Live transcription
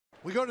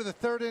We go to the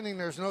third inning.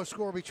 There's no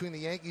score between the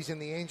Yankees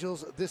and the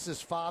Angels. This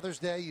is Father's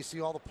Day. You see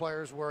all the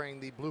players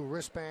wearing the blue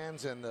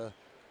wristbands and the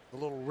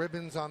little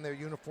ribbons on their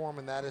uniform,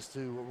 and that is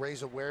to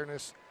raise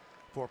awareness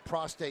for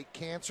prostate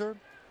cancer.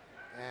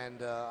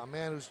 And a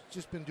man who's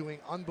just been doing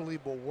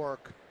unbelievable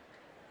work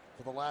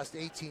for the last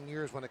 18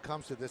 years when it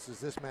comes to this is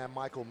this man,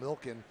 Michael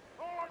Milken.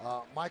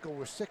 Michael,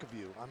 we're sick of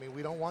you. I mean,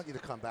 we don't want you to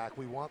come back.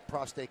 We want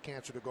prostate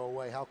cancer to go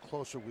away. How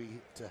close are we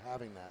to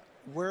having that?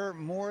 We're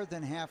more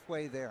than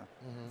halfway there.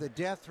 Mm-hmm. The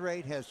death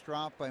rate has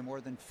dropped by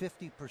more than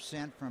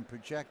 50% from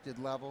projected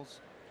levels.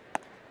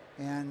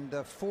 And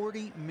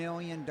 $40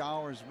 million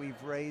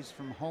we've raised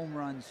from home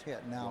runs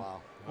hit.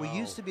 Now, we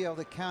used to be able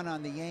to count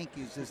on the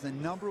Yankees as the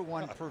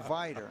 #1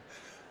 provider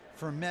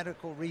for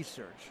medical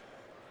research.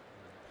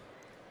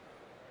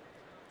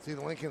 See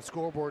the Lincoln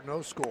scoreboard,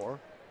 no score.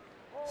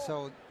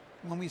 So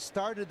when we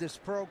started this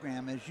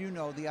program, as you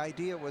know, the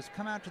idea was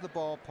come out to the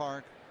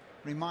ballpark,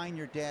 remind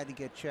your dad to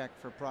get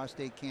checked for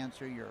prostate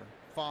cancer, your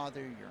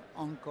father, your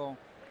uncle,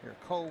 your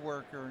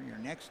coworker, your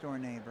next door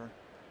neighbor.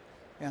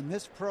 And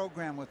this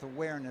program with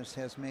awareness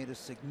has made a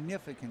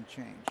significant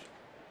change.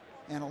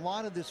 And a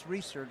lot of this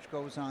research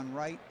goes on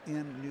right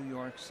in New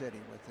York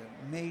City with the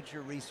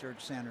major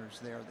research centers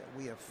there that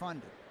we have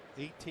funded.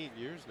 18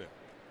 years now.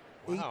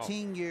 Wow.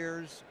 18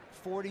 years,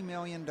 $40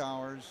 million,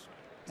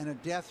 and a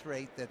death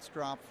rate that's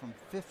dropped from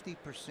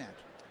 50%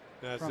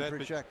 from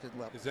projected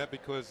levels. Is that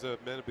because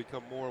men have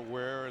become more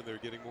aware and they're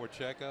getting more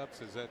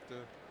checkups? Is that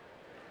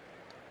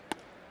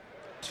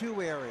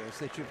two areas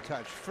that you've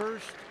touched?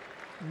 First,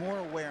 more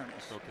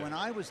awareness. Okay. When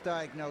I was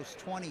diagnosed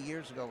 20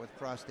 years ago with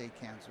prostate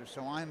cancer,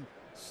 so I'm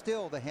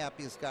still the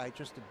happiest guy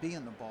just to be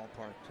in the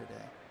ballpark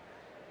today.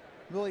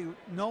 Really,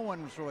 no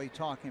one was really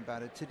talking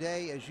about it.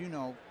 Today, as you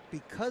know,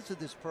 because of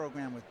this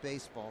program with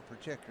baseball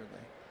particularly,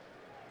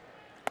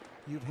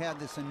 you've had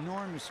this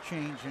enormous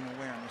change in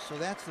awareness. So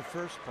that's the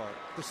first part.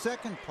 The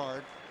second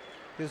part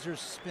is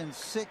there's been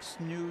 6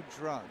 new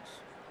drugs.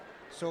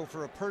 So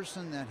for a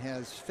person that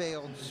has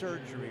failed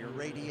surgery or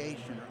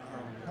radiation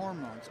or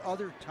hormones,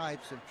 other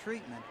types of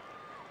treatment,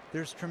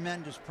 there's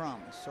tremendous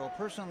promise. So a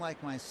person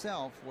like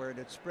myself, where it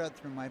had spread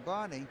through my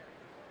body,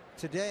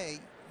 today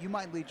you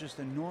might lead just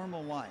a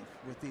normal life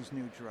with these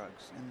new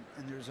drugs.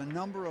 And there's a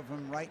number of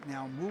them right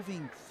now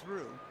moving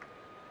through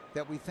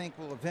that we think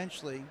will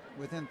eventually,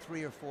 within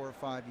 3 or 4 or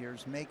 5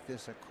 years, make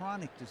this a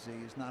chronic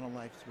disease, not a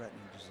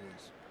life-threatening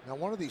disease. Now,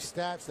 one of these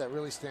stats that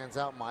really stands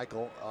out,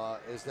 Michael,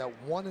 is that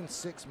 1 in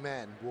 6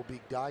 men will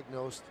be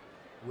diagnosed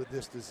with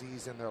this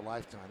disease in their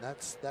lifetime.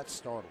 That's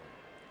startling.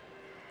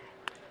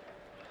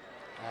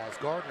 As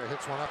Gardner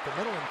hits one up the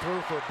middle and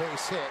through for a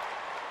base hit.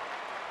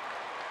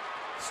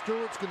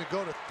 Stewart's going to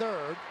go to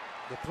third.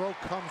 The throw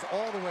comes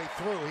all the way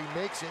through. He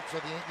makes it, so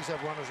the Yankees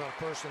have runners on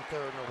first and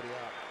third, nobody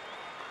out.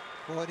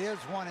 Well, it is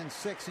 1 in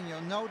 6, and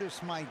you'll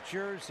notice my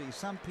jersey.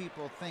 Some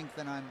people think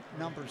that I'm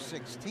number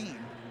 16,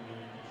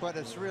 but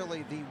it's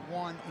really the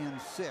 1 in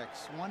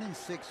 6. 1 in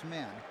 6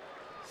 men.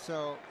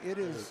 So it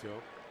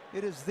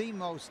is the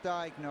most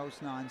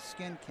diagnosed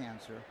non-skin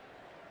cancer.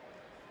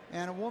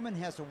 And a woman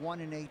has a 1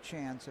 in 8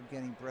 chance of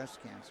getting breast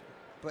cancer.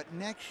 But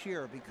next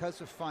year, because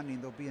of funding,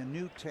 there'll be a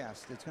new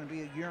test. It's going to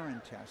be a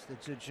urine test.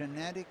 It's a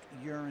genetic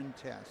urine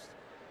test.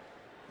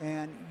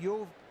 And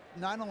you'll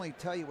not only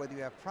tell you whether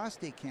you have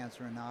prostate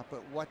cancer or not,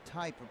 but what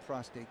type of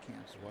prostate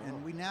cancer. Wow.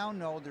 And we now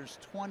know there's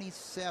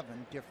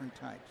 27 different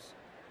types.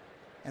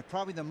 And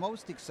probably the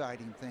most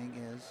exciting thing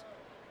is,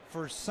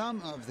 for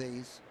some of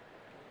these,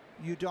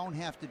 you don't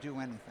have to do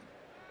anything.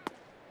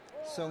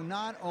 So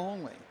not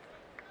only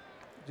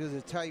do they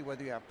tell you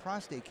whether you have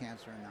prostate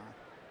cancer or not,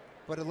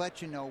 but it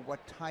lets you know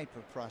what type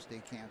of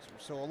prostate cancer.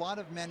 So a lot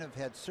of men have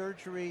had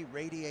surgery,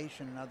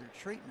 radiation, and other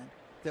treatment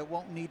that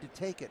won't need to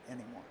take it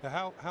anymore.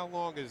 How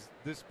long has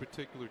this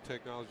particular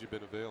technology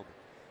been available?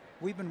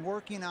 We've been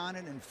working on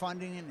it and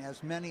funding it,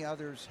 as many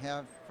others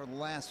have, for the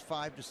last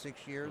 5 to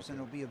 6 years, and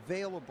it'll be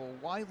available,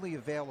 widely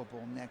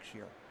available next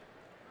year.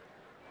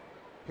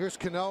 Here's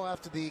Cano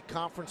after the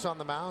conference on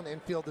the mound.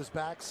 Infield is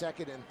back,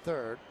 second and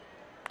third.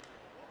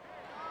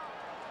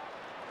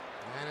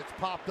 And it's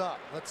popped up.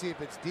 Let's see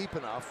if it's deep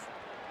enough.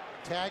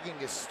 Tagging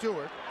is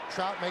Stewart.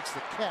 Trout makes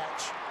the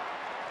catch.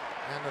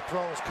 And the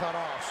throw is cut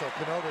off, so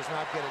Cano does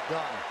not get it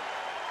done.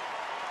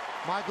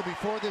 Michael,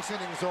 before this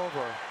inning's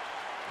over,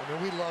 I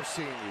mean, we love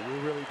seeing you. We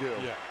really do.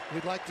 Yeah.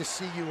 We'd like to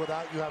see you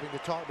without you having to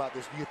talk about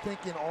this. Do you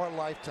think in our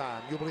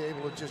lifetime you'll be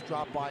able to just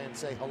drop by and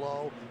say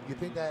hello? Do you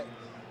think that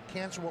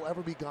cancer will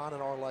ever be gone in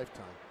our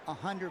lifetime?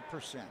 100%.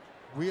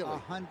 Really?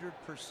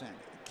 100%.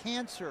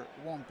 Cancer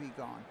won't be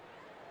gone.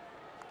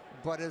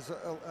 But as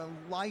a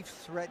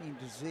life-threatening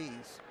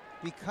disease,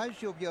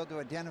 because you'll be able to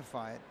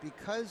identify it,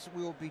 because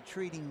we will be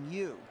treating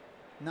you,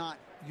 not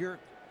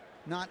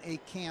a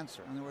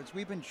cancer. In other words,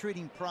 we've been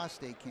treating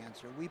prostate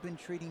cancer, we've been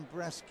treating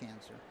breast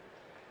cancer,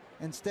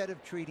 instead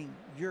of treating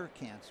your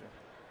cancer.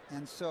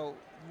 And so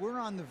we're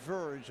on the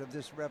verge of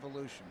this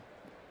revolution.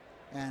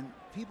 And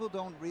people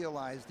don't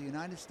realize the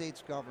United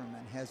States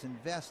government has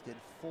invested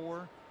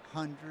 $400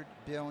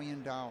 billion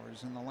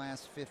in the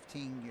last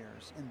 15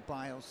 years in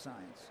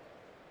bioscience.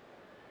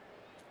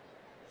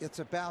 It's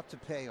about to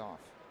pay off.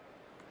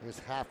 Here's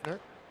Hafner.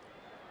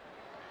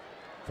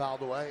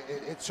 Fouled away.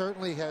 It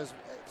certainly has,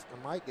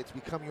 Mike, it's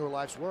become your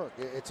life's work.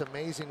 It's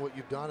amazing what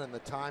you've done and the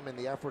time and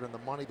the effort and the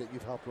money that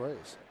you've helped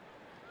raise.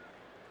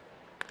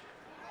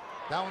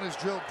 That one is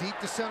drilled deep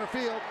to center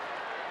field.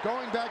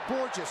 Going back,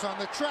 Borges on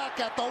the track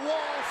at the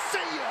wall. See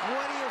ya!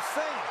 What do you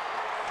think?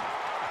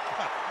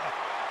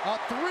 A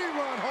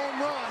 3-run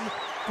home run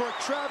for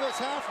Travis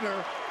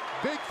Hafner.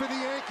 Big for the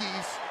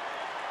Yankees.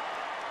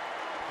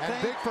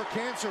 And big for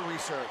cancer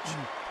research.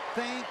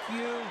 Thank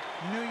you,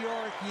 New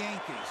York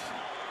Yankees.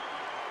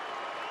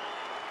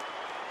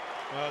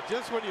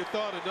 Just when you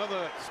thought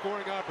another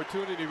scoring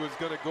opportunity was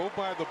going to go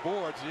by the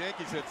boards, the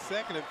Yankees had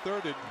second and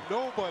third and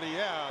nobody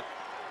out.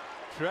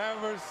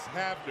 Travis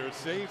Hafner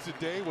saves the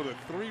day with a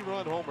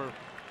 3-run homer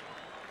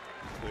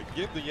to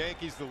give the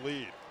Yankees the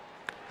lead.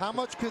 How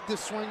much could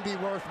this swing be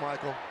worth,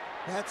 Michael?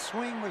 That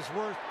swing was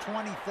worth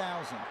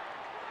 $20,000.